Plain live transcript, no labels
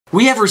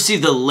We have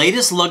received the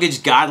latest luggage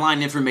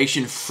guideline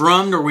information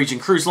from Norwegian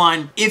Cruise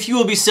Line. If you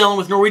will be sailing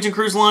with Norwegian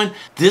Cruise Line,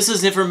 this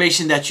is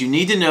information that you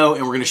need to know,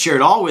 and we're going to share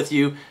it all with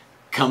you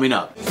coming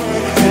up.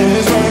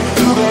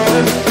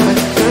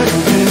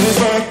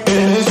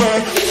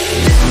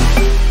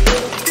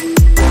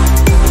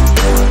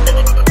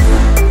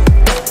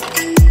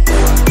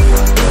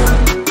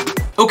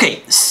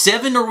 Okay,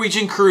 7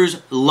 Norwegian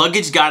Cruise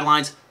luggage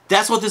guidelines.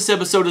 That's what this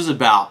episode is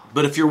about.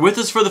 But if you're with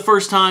us for the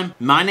first time,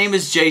 my name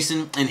is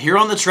Jason, and here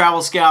on the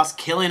Travel Scouts,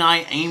 Kelly and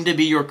I aim to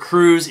be your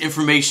cruise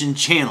information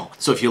channel.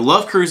 So if you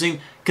love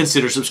cruising,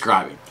 consider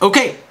subscribing.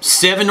 Okay,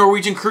 7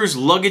 Norwegian Cruise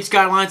luggage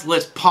guidelines.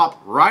 Let's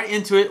pop right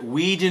into it.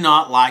 We do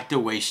not like to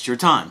waste your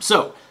time.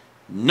 So,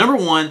 number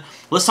 1,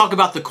 let's talk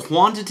about the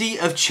quantity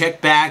of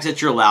checked bags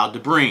that you're allowed to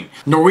bring.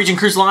 Norwegian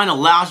Cruise Line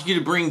allows you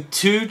to bring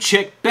 2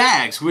 checked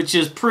bags, which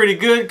is pretty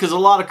good because a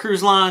lot of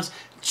cruise lines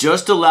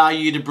just allow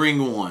you to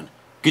bring 1.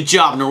 Good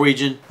job,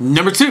 Norwegian.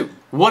 Number 2,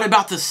 what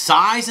about the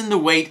size and the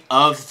weight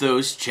of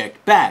those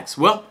checked bags?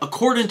 Well,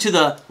 according to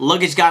the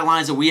luggage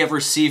guidelines that we have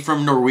received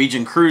from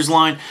Norwegian Cruise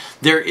Line,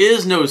 there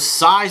is no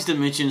size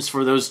dimensions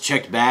for those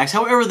checked bags.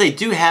 However, they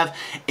do have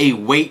a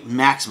weight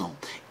maximum.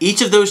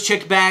 Each of those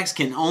checked bags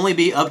can only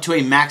be up to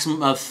a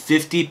maximum of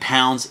 50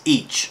 pounds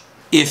each.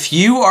 If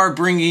you are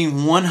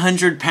bringing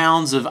 100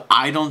 pounds of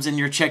items in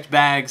your checked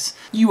bags,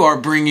 you are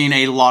bringing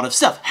a lot of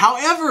stuff.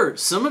 However,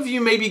 some of you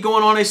may be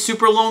going on a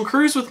super long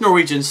cruise with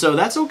Norwegian, so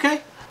that's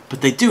okay. But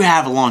they do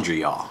have a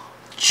laundry, y'all.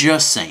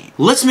 Just saying.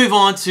 Let's move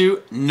on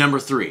to number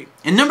 3.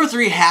 And number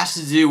 3 has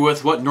to do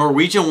with what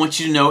Norwegian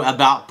wants you to know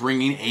about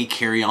bringing a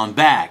carry-on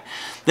bag.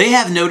 They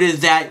have noted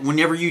that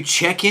whenever you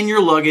check in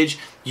your luggage,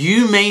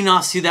 you may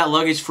not see that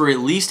luggage for at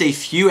least a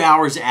few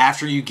hours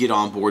after you get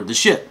on board the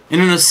ship.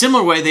 And in a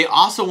similar way, they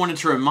also wanted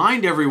to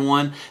remind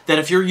everyone that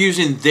if you're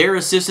using their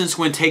assistance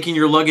when taking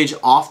your luggage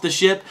off the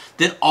ship,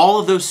 then all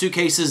of those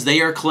suitcases,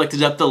 they are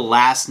collected up the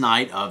last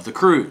night of the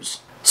cruise.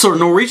 So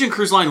Norwegian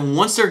Cruise Line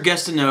wants their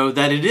guests to know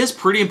that it is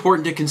pretty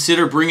important to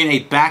consider bringing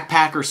a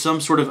backpack or some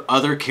sort of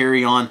other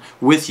carry-on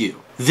with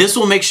you. This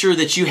will make sure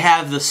that you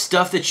have the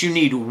stuff that you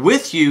need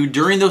with you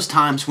during those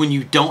times when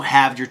you don't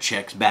have your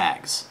checked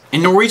bags.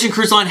 And Norwegian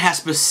Cruise Line has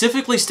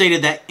specifically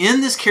stated that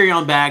in this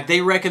carry-on bag, they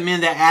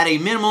recommend that at a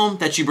minimum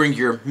that you bring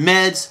your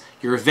meds,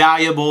 your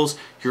valuables,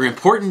 your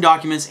important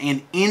documents,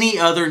 and any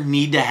other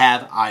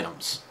need-to-have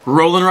items.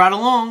 Rolling right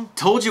along,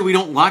 told you we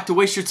don't like to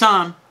waste your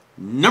time.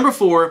 Number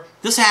 4,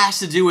 this has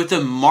to do with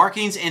the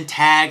markings and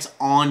tags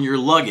on your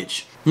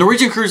luggage.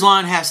 Norwegian Cruise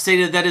Line has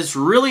stated that it's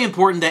really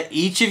important that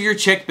each of your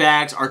checked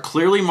bags are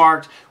clearly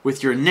marked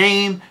with your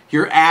name,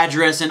 your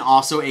address, and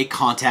also a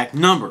contact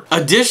number.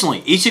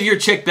 Additionally, each of your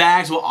checked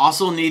bags will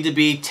also need to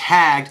be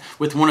tagged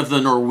with one of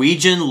the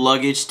Norwegian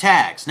luggage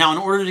tags. Now, in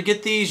order to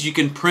get these, you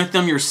can print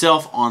them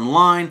yourself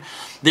online.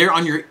 They're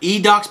on your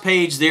eDocs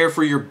page there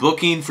for your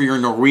booking for your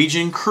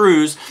Norwegian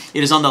cruise.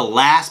 It is on the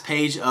last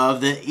page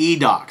of the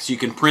eDocs. You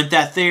can print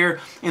that there.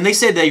 And they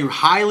said they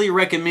highly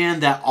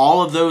recommend that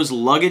all of those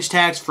luggage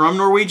tags from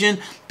Norwegian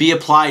be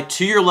applied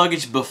to your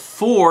luggage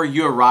before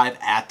you arrive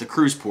at the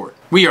cruise port.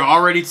 We are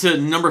already to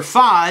number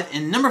 5,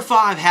 and number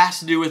 5 has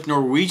to do with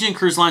Norwegian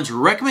Cruise Line's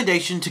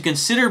recommendation to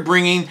consider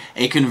bringing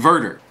a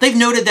converter. They've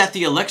noted that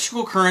the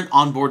electrical current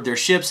on board their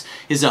ships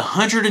is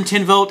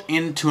 110 volt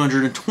and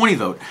 220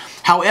 volt.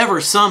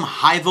 However, some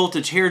high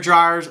voltage hair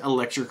dryers,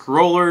 electric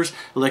rollers,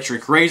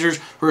 electric razors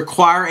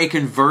require a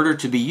converter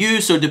to be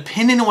used, so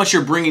depending on what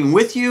you're bringing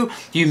with you,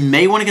 you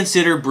may want to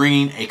consider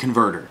bringing a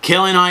converter.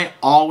 Kelly and I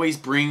always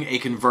bring a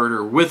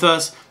converter with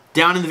us.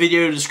 Down in the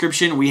video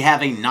description, we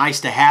have a nice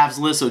to haves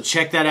list, so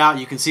check that out.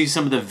 You can see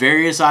some of the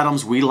various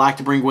items we like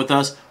to bring with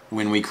us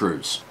when we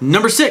cruise.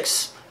 Number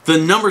 6. The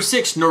number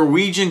 6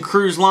 Norwegian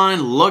Cruise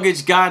Line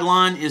luggage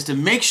guideline is to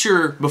make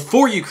sure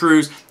before you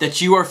cruise that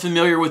you are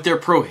familiar with their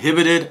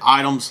prohibited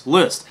items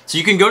list. So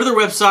you can go to their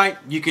website,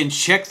 you can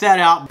check that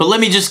out, but let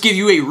me just give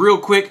you a real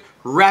quick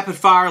rapid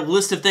fire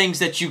list of things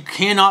that you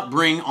cannot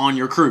bring on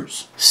your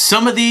cruise.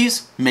 Some of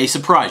these may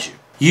surprise you.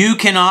 You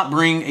cannot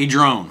bring a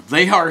drone.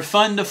 They are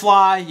fun to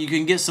fly. You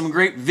can get some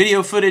great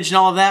video footage and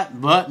all of that,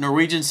 but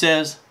Norwegian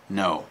says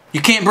no. You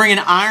can't bring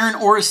an iron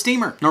or a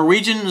steamer.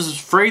 Norwegian is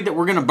afraid that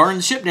we're going to burn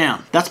the ship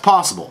down. That's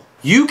possible.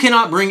 You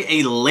cannot bring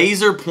a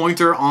laser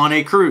pointer on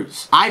a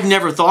cruise. I've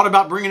never thought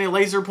about bringing a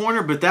laser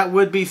pointer, but that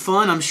would be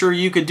fun. I'm sure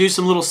you could do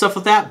some little stuff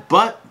with that,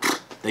 but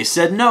they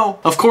said no.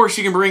 Of course,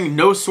 you can bring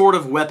no sort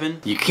of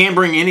weapon. You can't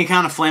bring any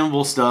kind of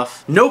flammable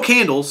stuff. No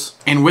candles.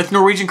 And with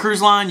Norwegian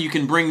Cruise Line, you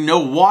can bring no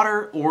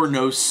water or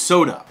no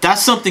soda.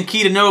 That's something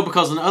key to know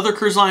because on other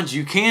cruise lines,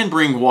 you can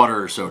bring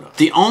water or soda.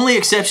 The only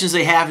exceptions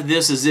they have to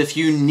this is if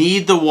you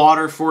need the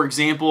water, for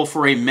example,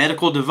 for a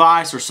medical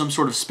device or some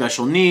sort of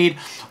special need,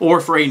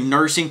 or for a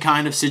nursing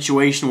kind of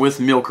situation with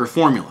milk or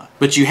formula.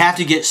 But you have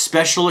to get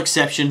special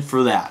exception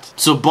for that.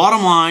 So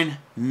bottom line,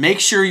 make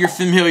sure you're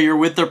familiar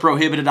with the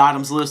prohibited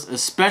items list,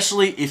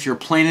 especially if you're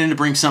planning to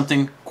bring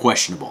something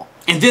questionable.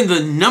 And then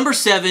the number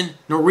 7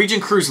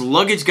 Norwegian Cruise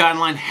luggage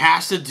guideline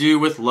has to do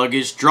with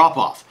luggage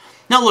drop-off.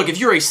 Now look, if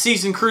you're a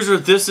seasoned cruiser,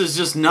 this is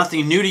just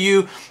nothing new to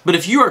you, but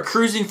if you are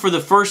cruising for the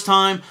first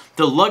time,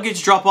 the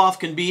luggage drop-off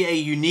can be a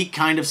unique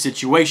kind of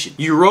situation.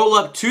 You roll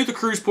up to the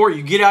cruise port,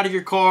 you get out of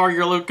your car,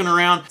 you're looking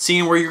around,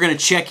 seeing where you're going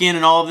to check in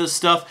and all of this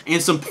stuff,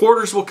 and some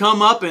porters will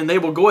come up and they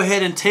will go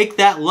ahead and take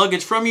that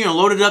luggage from you and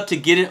load it up to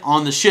get it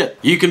on the ship.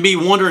 You can be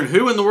wondering,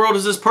 who in the world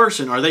is this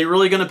person? Are they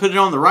really going to put it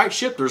on the right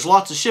ship? There's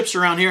lots of ships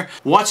around here.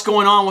 What's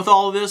going on with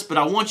all of this? But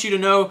I want you to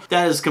know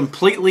that is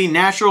completely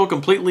natural,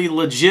 completely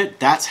legit.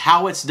 That's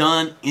how it's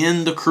done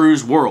in the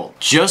cruise world.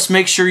 Just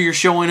make sure you're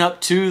showing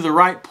up to the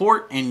right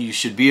port and you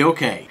should be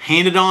okay.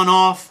 Hand it on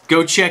off,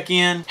 go check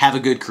in, have a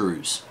good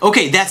cruise.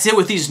 Okay, that's it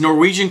with these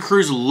Norwegian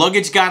Cruise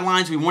luggage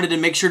guidelines. We wanted to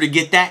make sure to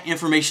get that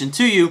information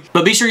to you,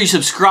 but be sure you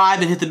subscribe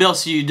and hit the bell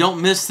so you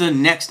don't miss the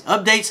next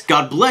updates.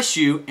 God bless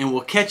you, and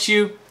we'll catch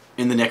you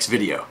in the next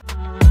video.